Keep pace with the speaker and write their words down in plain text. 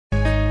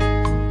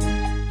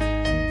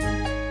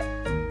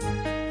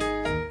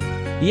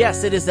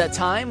Yes, it is that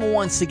time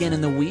once again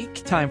in the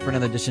week. Time for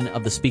another edition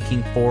of the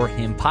Speaking for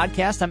Him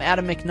podcast. I'm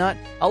Adam McNutt,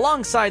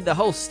 alongside the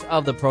host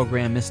of the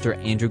program, Mr.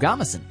 Andrew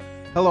Gomison.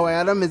 Hello,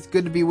 Adam. It's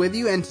good to be with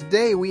you. And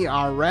today we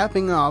are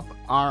wrapping up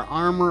our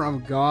Armor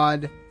of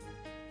God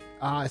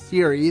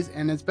series,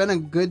 and it's been a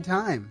good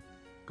time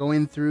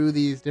going through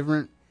these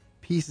different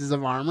pieces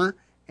of armor.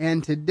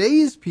 And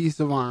today's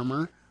piece of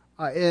armor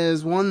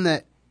is one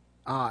that,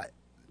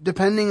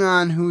 depending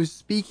on who's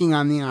speaking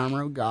on the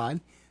armor of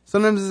God,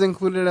 sometimes is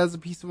included as a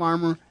piece of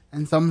armor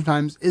and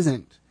sometimes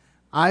isn't.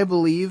 I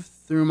believe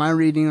through my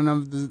reading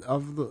of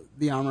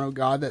the armor of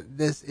God that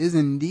this is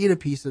indeed a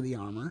piece of the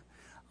armor,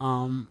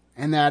 and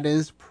that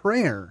is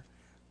prayer.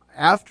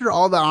 After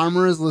all the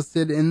armor is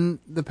listed in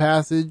the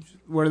passage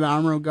where the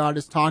armor of God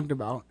is talked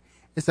about,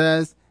 it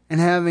says,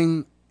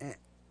 it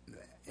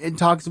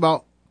talks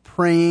about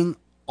praying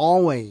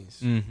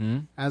always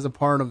as a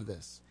part of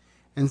this.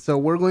 And so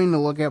we're going to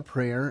look at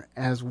prayer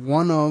as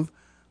one of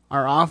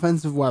our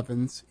offensive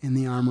weapons in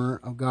the armor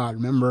of God.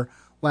 Remember,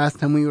 last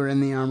time we were in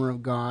the armor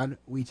of God,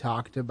 we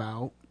talked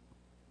about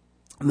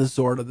the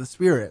sword of the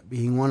Spirit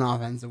being one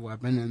offensive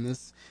weapon, and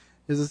this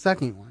is the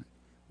second one.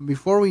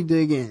 Before we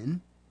dig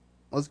in,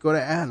 let's go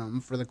to Adam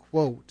for the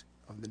quote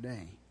of the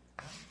day.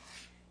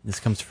 This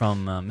comes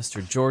from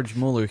Mr. George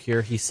Mueller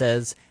here. He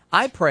says,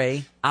 I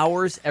pray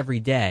hours every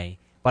day,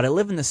 but I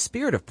live in the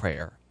spirit of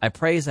prayer. I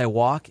pray as I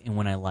walk and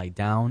when I lie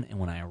down and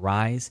when I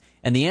arise,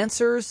 and the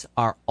answers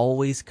are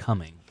always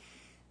coming.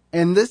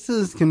 And this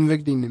is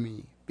convicting to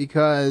me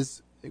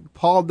because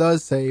Paul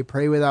does say,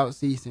 pray without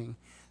ceasing.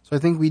 So I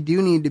think we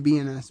do need to be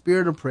in a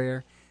spirit of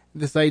prayer.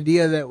 This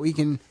idea that we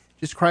can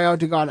just cry out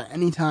to God at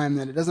any time,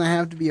 that it doesn't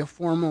have to be a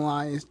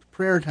formalized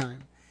prayer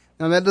time.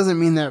 Now, that doesn't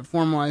mean that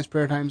formalized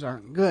prayer times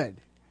aren't good.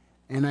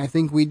 And I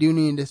think we do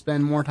need to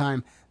spend more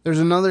time. There's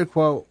another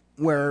quote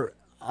where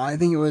I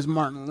think it was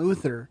Martin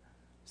Luther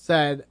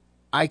said,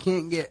 I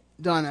can't get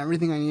done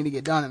everything I need to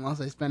get done unless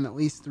I spend at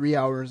least 3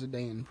 hours a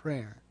day in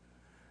prayer.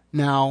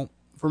 Now,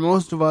 for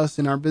most of us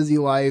in our busy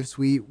lives,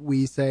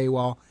 we say,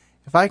 well,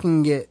 if I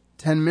can get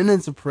 10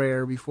 minutes of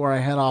prayer before I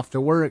head off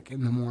to work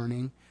in the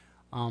morning,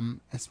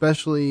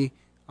 especially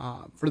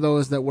for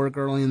those that work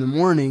early in the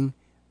morning,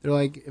 they're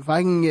like, if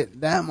I can get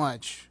that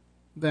much,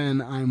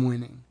 then I'm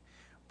winning.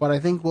 But I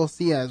think we'll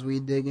see as we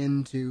dig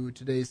into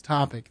today's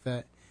topic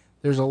that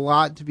there's a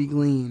lot to be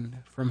gleaned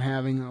from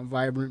having a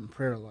vibrant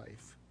prayer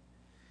life.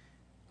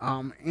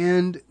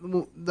 And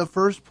the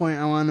first point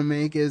I want to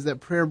make is that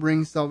prayer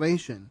brings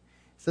salvation.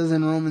 It says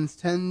in Romans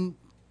 10,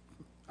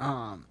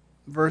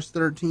 verse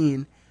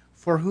 13,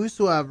 for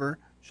whosoever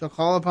shall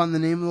call upon the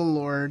name of the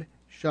Lord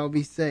shall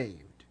be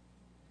saved.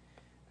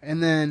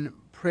 And then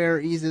prayer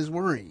eases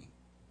worry.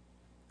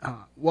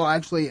 I'm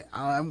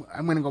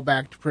going to go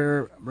back to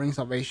prayer brings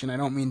salvation. I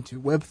don't mean to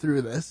whip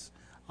through this,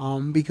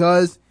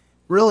 because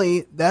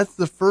really that's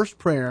the first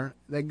prayer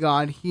that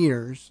God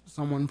hears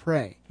someone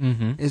pray,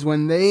 is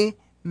when they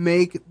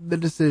make the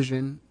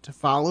decision to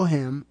follow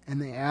Him and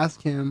they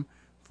ask Him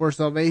for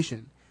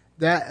salvation.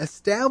 That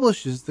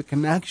establishes the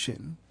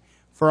connection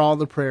for all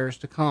the prayers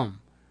to come.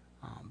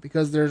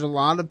 Because there's a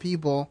lot of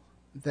people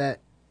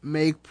that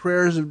make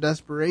prayers of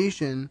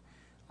desperation,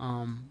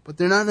 but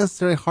they're not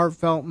necessarily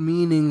heartfelt,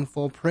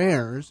 meaningful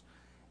prayers,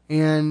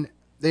 and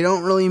they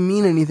don't really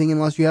mean anything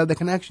unless you have the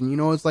connection. You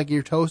know, it's like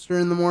your toaster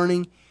in the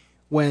morning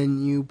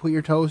when you put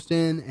your toast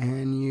in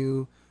and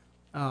you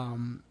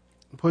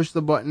push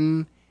the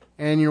button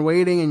and you're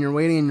waiting and you're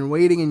waiting and you're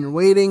waiting and you're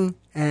waiting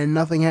and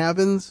nothing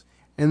happens,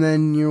 and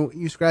then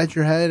you scratch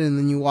your head and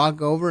then you walk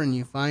over and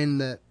you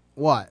find that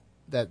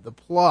that the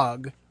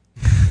plug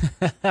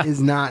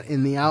is not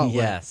in the outlet.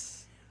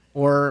 Yes.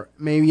 Or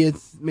maybe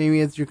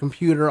it's your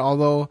computer,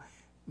 although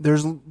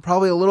there's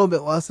probably a little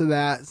bit less of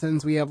that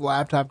since we have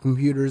laptop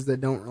computers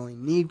that don't really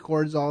need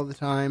cords all the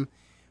time.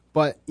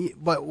 But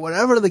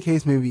whatever the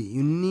case may be,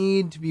 you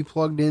need to be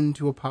plugged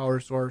into a power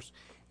source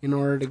in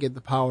order to get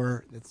the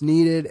power that's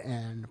needed,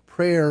 and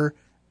prayer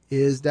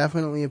is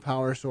definitely a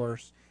power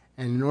source.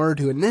 And in order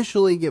to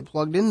initially get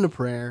plugged into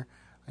prayer,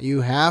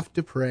 you have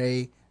to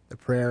pray the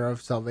prayer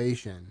of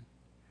salvation.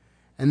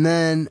 And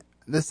then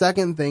the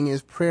second thing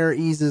is prayer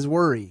eases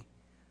worry.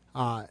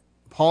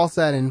 Paul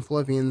said in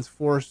Philippians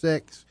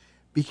 4:6,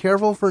 be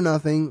careful for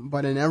nothing,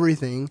 but in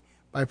everything,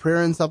 by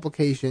prayer and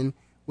supplication,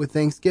 with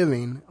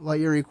thanksgiving,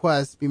 let your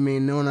requests be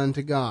made known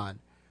unto God.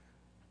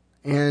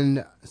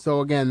 And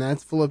so again,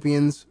 that's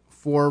Philippians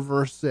 4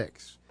 verse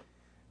 6.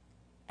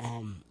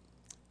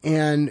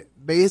 And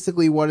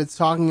basically what it's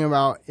talking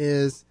about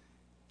is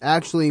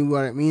actually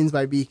what it means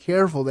by be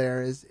careful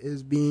there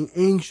is being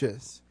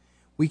anxious.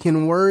 We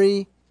can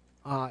worry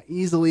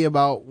easily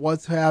about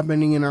what's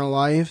happening in our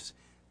lives,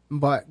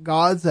 but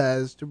God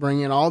says to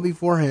bring it all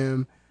before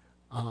Him,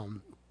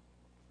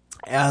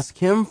 ask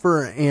Him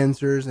for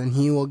answers and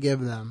He will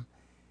give them,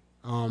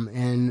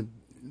 and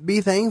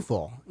be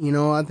thankful. You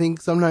know, I think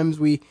sometimes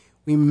we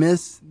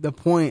miss the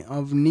point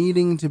of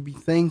needing to be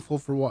thankful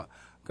for what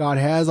God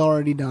has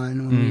already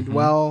done. When we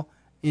dwell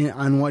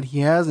on what He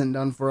hasn't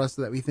done for us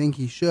that we think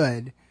He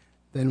should,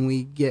 then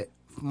we get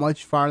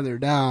much farther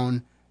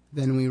down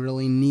than we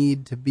really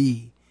need to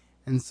be.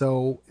 And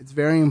so it's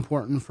very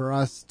important for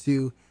us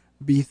to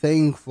be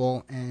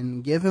thankful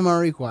and give him our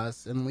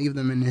requests and leave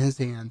them in his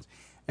hands,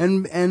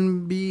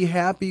 and be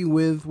happy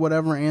with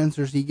whatever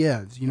answers he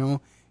gives.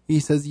 He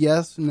says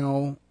yes,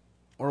 no,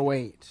 or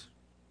wait.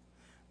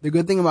 The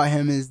good thing about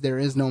him is there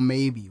is no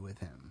maybe with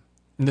him.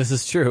 This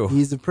is true.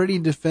 He's a pretty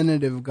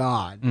definitive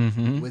God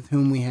Mm-hmm. with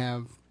whom we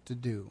have to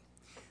do.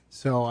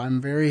 So I'm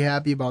very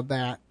happy about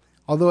that.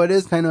 Although it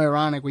is kind of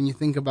ironic when you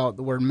think about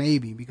the word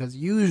maybe, because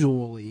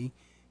usually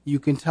you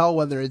can tell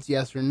whether it's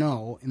yes or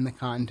no in the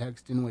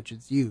context in which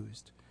it's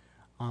used.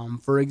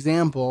 For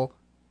example,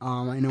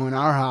 I know in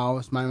our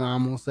house, my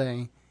mom will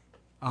say,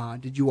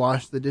 did you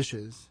wash the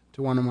dishes,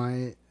 to one of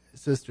my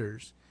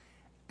sisters?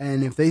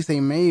 And if they say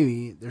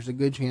maybe, there's a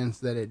good chance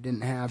that it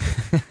didn't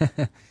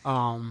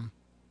happen.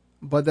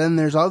 But then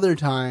there's other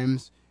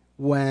times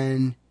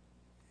when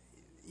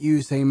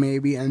you say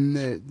maybe and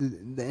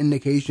the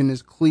indication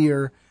is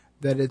clear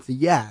that it's a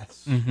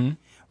yes. Mm-hmm.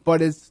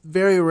 But it's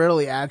very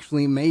rarely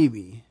actually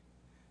maybe.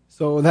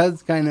 So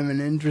that's kind of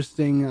an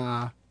interesting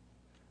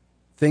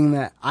thing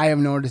that I have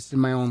noticed in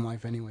my own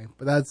life anyway.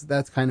 But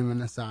that's kind of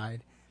an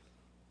aside.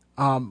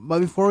 But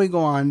before we go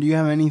on, do you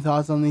have any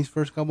thoughts on these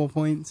first couple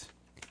points?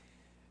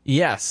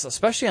 Yes,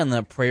 especially on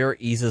the prayer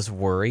eases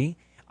worry.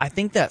 I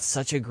think that's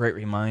such a great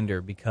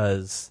reminder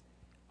because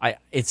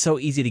it's so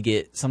easy to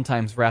get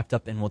sometimes wrapped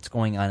up in what's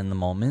going on in the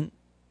moment,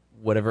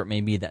 whatever it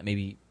may be that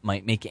maybe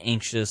might make you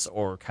anxious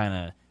or kind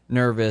of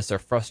nervous or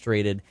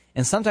frustrated.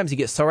 And sometimes you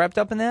get so wrapped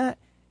up in that,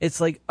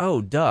 it's like,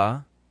 oh,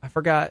 duh, I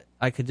forgot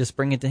I could just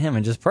bring it to him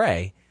and just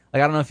pray.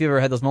 Like, I don't know if you ever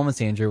had those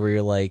moments, Andrew, where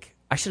you're like,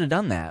 I should have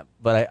done that,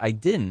 but I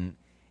didn't.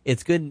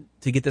 It's good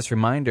to get this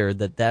reminder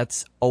that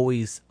that's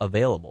always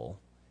available.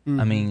 Mm-hmm.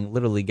 I mean,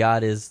 literally,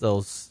 God is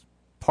those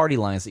party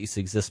lines that used to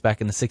exist back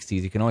in the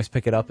 60s. You can always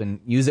pick it up and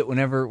use it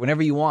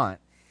whenever you want,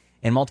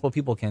 and multiple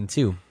people can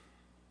too.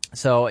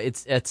 So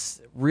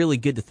it's really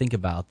good to think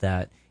about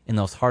that in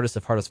those hardest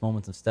of hardest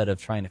moments instead of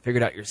trying to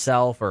figure it out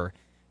yourself or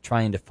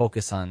trying to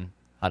focus on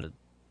how to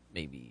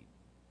maybe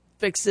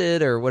fix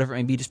it or whatever it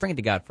may be. Just bring it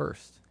to God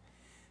first.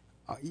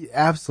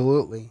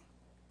 Absolutely.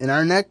 And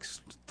our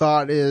next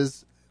thought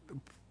is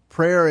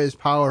prayer is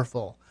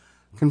powerful.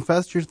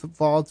 Confess your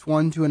faults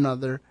one to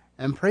another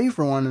and pray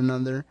for one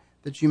another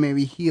that you may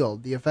be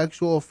healed. The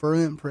effectual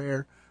fervent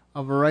prayer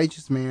of a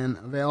righteous man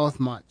availeth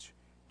much.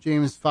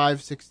 James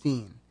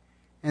 5:16.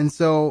 And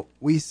so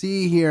we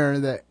see here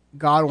that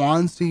God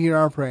wants to hear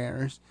our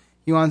prayers.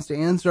 He wants to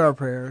answer our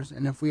prayers.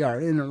 And if we are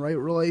in a right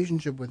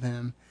relationship with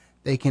him,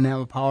 they can have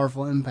a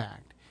powerful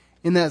impact.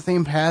 In that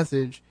same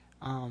passage,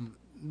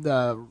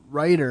 the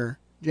writer,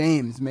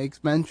 James,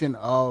 makes mention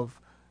of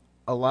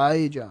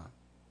Elijah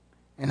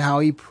and how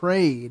he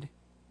prayed.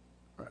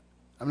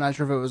 I'm not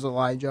sure if it was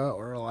Elijah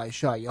or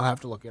Elisha. You'll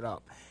have to look it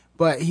up.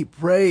 But he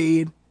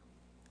prayed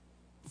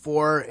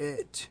for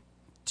it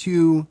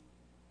to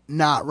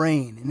not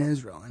rain in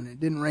Israel. And it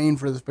didn't rain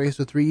for the space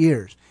of 3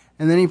 years.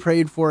 And then he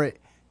prayed for it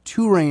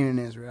to rain in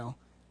Israel.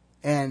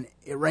 And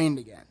it rained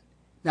again.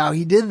 Now,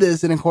 he did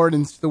this in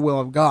accordance to the will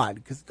of God,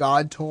 because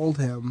God told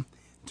him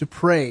to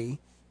pray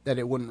that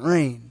it wouldn't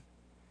rain.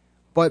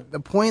 But the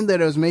point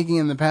that I was making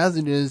in the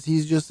passage is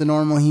he's just a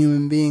normal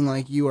human being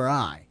like you or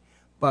I.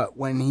 But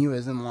when he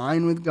was in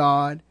line with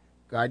God,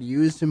 God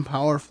used him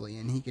powerfully,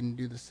 and he can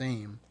do the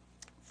same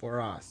for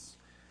us.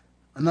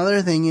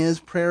 Another thing is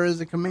prayer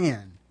is a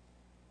command.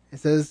 It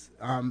says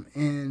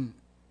in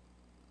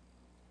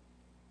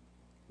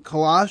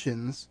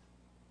Colossians,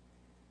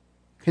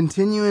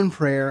 continue in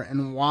prayer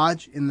and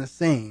watch in the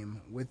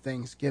same with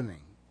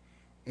thanksgiving.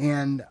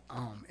 And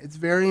it's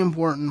very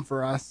important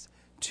for us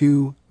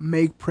to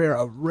make prayer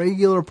a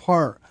regular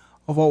part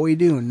of what we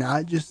do,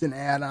 not just an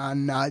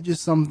add-on, not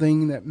just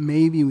something that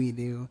maybe we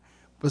do,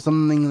 but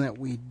something that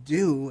we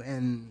do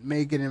and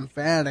make it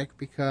emphatic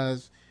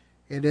because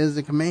it is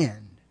a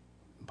command.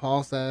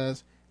 Paul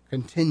says,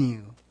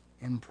 continue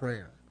in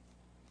prayer.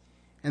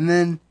 And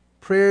then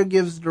prayer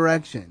gives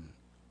direction.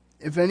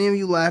 If any of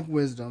you lack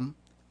wisdom,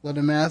 let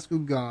him ask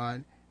of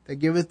God, that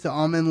giveth to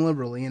all men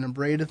liberally, and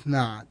upbraideth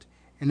not,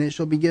 and it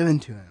shall be given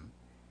to him.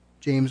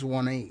 James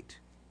 1:8.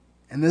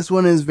 And this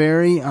one is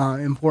very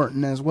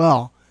important as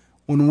well.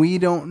 When we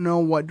don't know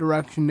what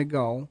direction to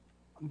go,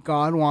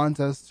 God wants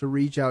us to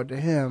reach out to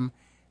him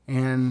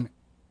and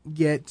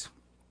get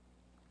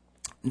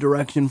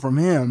direction from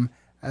him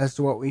as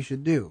to what we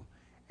should do.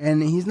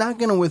 And he's not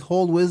going to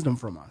withhold wisdom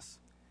from us.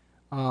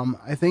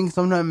 I think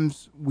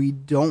sometimes we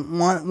don't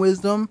want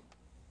wisdom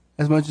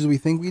as much as we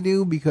think we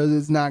do because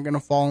it's not going to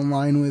fall in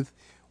line with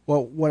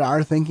what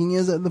our thinking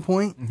is at the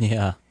point.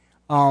 Yeah.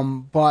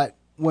 But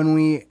when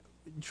we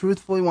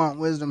truthfully want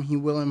wisdom, he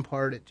will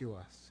impart it to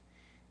us.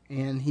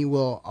 And he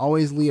will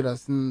always lead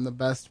us in the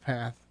best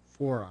path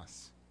for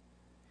us.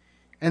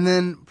 And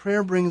then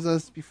prayer brings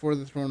us before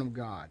the throne of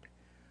God.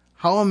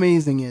 How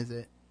amazing is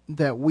it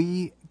that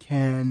we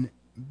can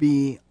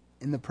be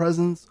in the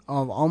presence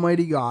of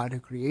Almighty God who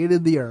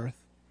created the earth,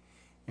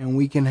 and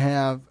we can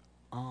have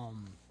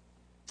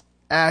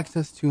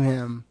access to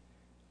him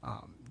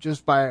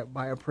just by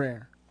a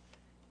prayer.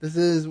 This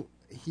is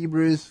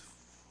Hebrews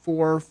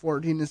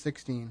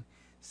 4:14-16.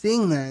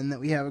 Seeing then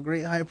that we have a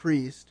great high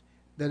priest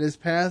that is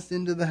passed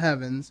into the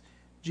heavens,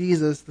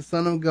 Jesus, the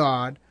Son of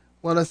God,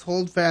 let us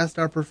hold fast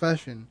our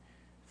profession.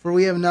 For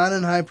we have not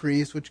an high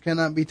priest which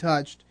cannot be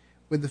touched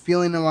with the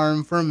feeling of our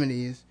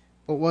infirmities,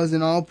 but was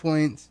in all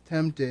points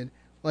tempted,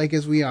 like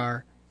as we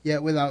are,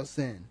 yet without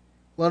sin.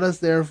 Let us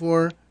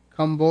therefore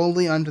come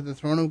boldly unto the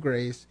throne of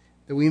grace,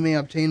 that we may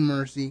obtain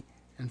mercy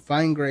and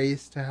find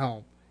grace to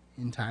help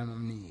in time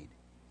of need.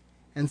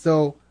 And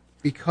so,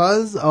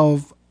 because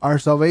of our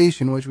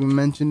salvation, which we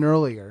mentioned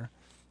earlier,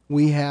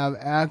 we have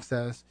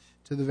access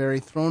to the very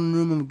throne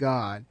room of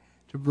God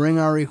to bring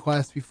our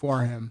requests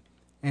before Him.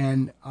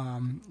 And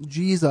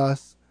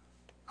Jesus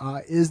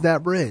is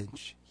that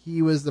bridge.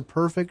 He was the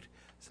perfect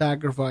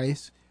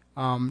sacrifice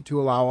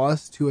to allow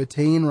us to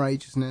attain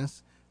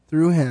righteousness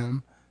through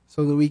Him,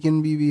 so that we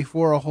can be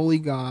before a holy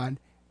God,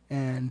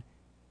 and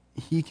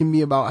He can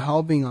be about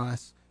helping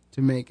us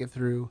to make it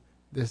through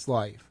this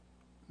life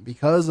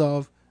because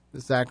of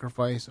the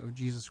sacrifice of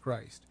Jesus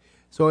Christ.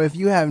 So if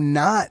you have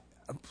not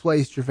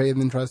placed your faith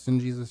and trust in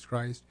Jesus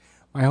Christ,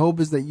 my hope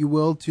is that you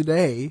will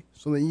today,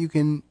 so that you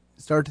can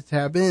start to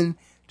tap in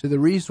to the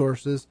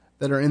resources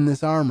that are in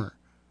this armor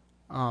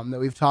that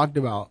we've talked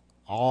about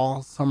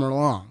all summer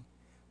long.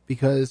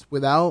 Because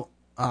without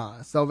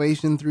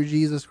salvation through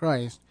Jesus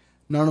Christ,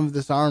 none of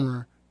this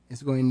armor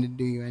is going to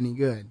do you any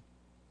good.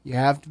 You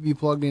have to be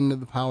plugged into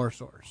the power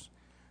source.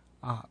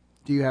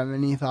 Do you have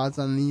any thoughts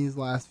on these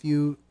last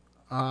few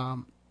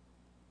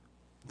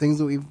things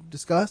that we've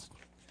discussed?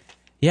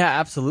 Yeah,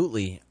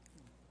 absolutely.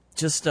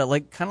 Just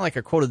like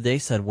our quote of the day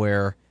said,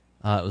 where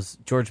it was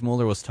George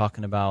Mueller was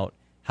talking about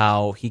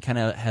how he kind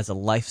of has a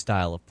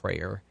lifestyle of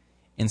prayer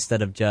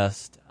instead of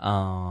just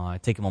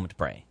take a moment to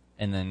pray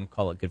and then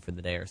call it good for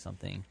the day or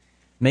something.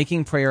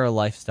 Making prayer a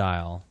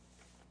lifestyle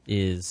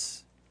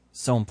is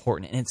so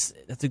important, and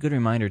that's a good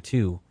reminder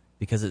too,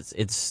 because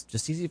it's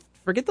just easy to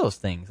forget those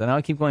things. I know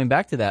I keep going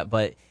back to that,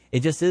 but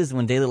it just is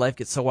when daily life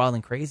gets so wild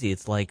and crazy.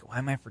 It's like, why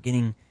am I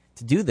forgetting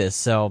to do this?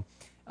 So,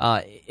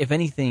 if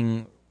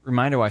anything,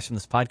 reminder-wise from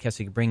this podcast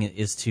you can bring it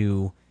is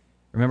to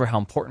remember how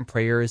important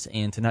prayer is,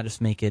 and to not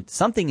just make it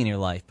something in your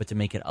life, but to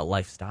make it a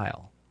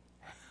lifestyle.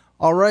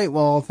 All right.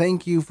 Well,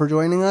 thank you for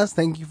joining us.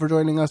 Thank you for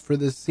joining us for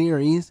this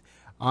series.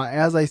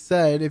 As I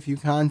said, if you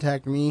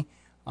contact me,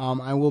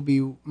 I will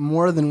be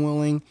more than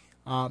willing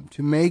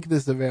to make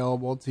this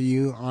available to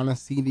you on a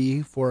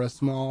CD for a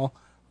small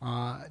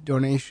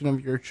donation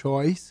of your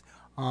choice.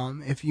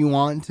 If you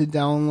want to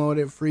download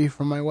it free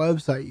from my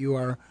website, you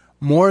are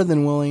more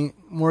than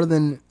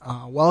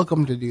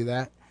welcome to do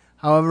that.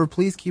 However,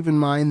 please keep in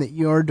mind that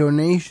your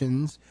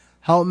donations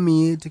help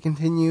me to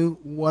continue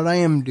what I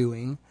am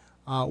doing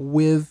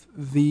with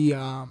the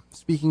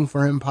Speaking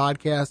for Him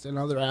podcast and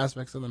other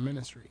aspects of the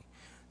ministry.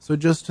 So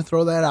just to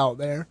throw that out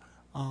there,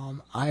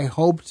 I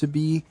hope to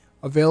be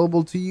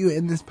available to you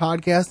in this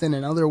podcast and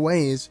in other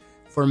ways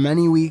for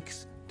many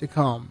weeks to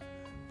come.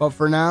 But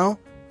for now,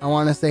 I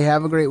want to say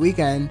have a great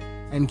weekend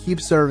and keep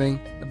serving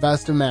the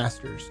best of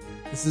masters.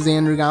 This is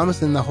Andrew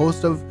Gomison, the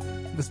host of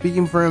the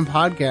Speaking for Him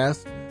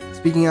podcast,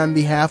 speaking on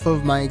behalf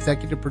of my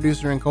executive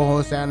producer and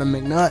co-host Adam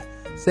McNutt,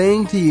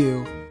 saying to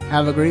you,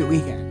 have a great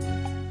weekend.